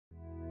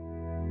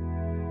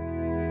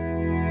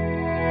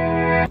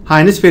Hi,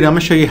 in this video I'm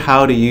going to show you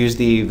how to use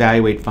the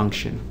evaluate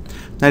function.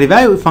 Now the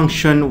evaluate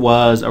function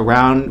was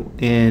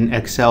around in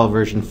Excel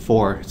version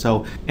 4,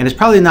 and it's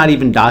probably not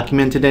even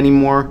documented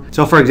anymore.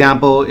 So for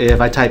example,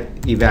 if I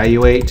type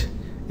evaluate,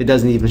 it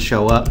doesn't even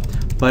show up.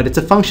 But it's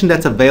a function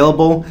that's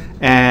available,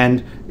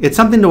 and it's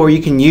something where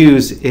you can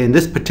use in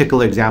this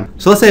particular example.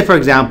 So let's say, for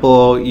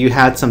example, you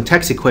had some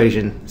text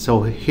equation.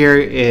 So here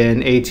in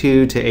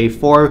A2 to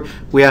A4,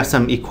 we have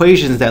some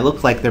equations that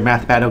look like they're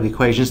mathematical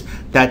equations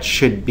that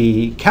should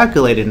be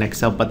calculated in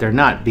Excel, but they're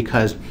not,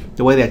 because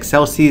the way that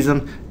Excel sees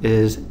them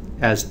is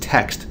as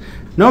text.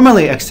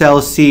 Normally,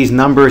 Excel sees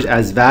numbers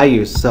as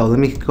values. So let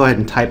me go ahead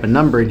and type a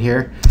number in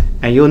here,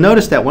 and you'll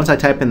notice that once I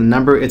type in the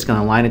number, it's going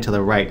to align it to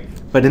the right.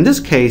 But in this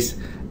case,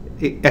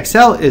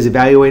 Excel is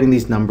evaluating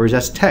these numbers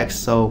as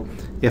text. So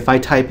if I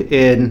type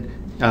in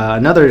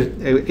another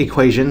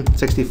equation,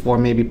 64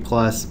 maybe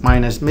plus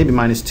minus, maybe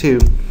minus 2,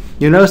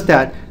 you'll notice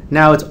that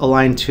now it's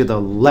aligned to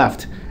the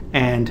left,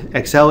 and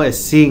Excel is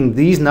seeing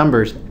these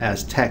numbers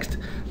as text.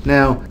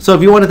 Now, so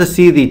if you wanted to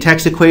see the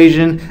text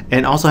equation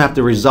and also have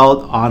the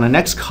result on the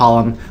next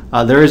column,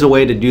 there is a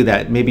way to do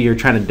that. Maybe you're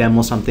trying to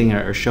demo something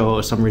or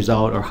show some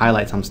result or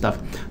highlight some stuff.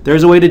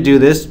 There's a way to do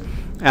this.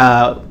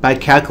 By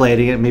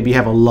calculating it. Maybe you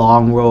have a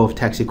long row of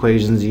text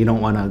equations, you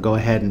don't want to go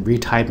ahead and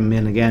retype them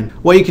in again.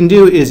 What you can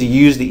do is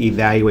use the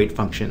evaluate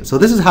function. So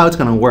this is how it's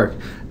going to work.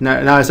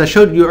 Now, as I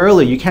showed you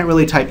earlier, you can't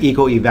really type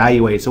equal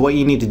evaluate. So what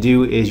you need to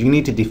do is you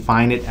need to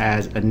define it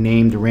as a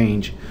named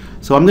range.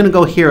 So I'm going to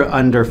go here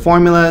under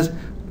formulas,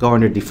 go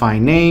under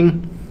define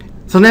name.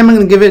 So the name I'm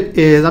going to give it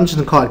is, I'm just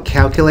going to call it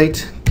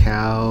calculate.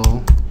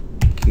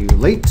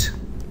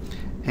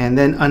 And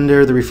then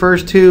under the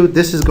refers to,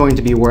 this is going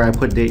to be where I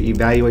put the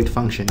evaluate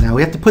function. Now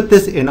we have to put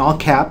this in all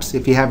caps.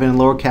 If you have it in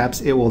lower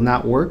caps, it will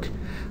not work,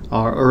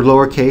 or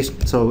lowercase.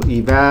 So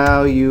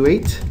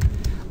evaluate,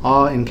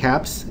 all in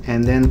caps,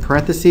 and then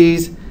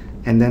parentheses,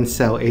 and then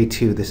cell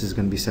A2. This is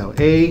going to be cell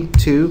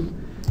A2,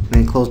 and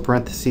then close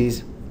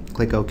parentheses,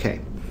 click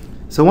OK.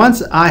 So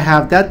once I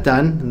have that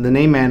done, in the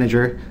name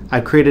manager,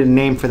 I've created a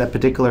name for that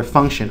particular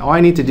function. All I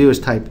need to do is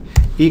type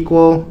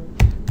equal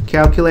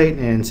calculate,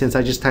 and since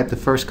I just typed the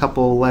first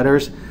couple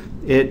letters,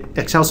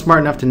 Excel's smart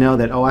enough to know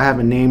that, oh, I have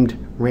a named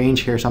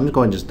range here, so I'm just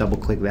going to just double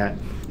click that,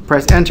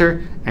 press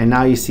enter, and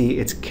now you see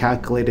it's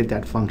calculated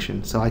that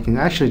function. So I can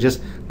actually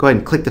just go ahead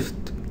and click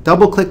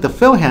double click the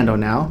fill handle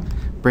now,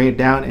 bring it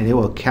down, and it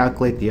will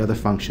calculate the other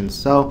functions.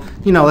 So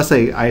let's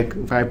say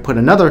if I put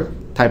another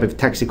type of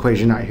text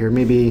equation out here,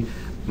 maybe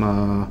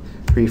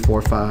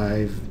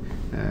 345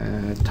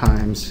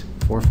 times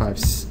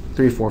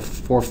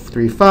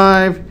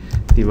 345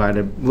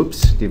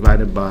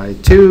 divided by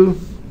 2.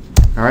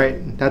 All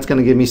right, that's going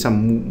to give me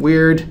some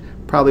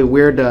probably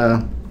weird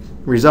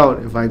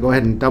result if I go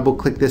ahead and double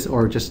click this,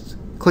 or just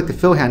click the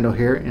fill handle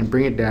here and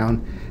bring it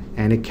down,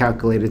 and it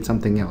calculated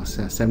something else,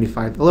 a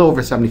little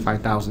over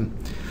 75,000.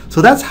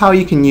 So that's how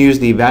you can use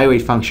the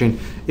evaluate function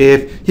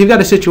if you've got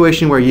a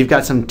situation where you've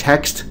got some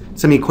text,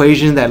 some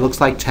equation that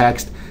looks like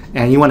text,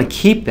 and you want to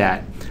keep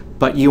that,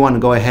 but you want to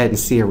go ahead and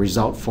see a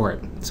result for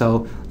it.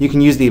 So you can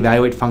use the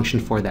evaluate function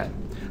for that.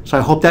 So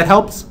I hope that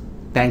helps.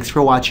 Thanks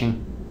for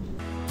watching.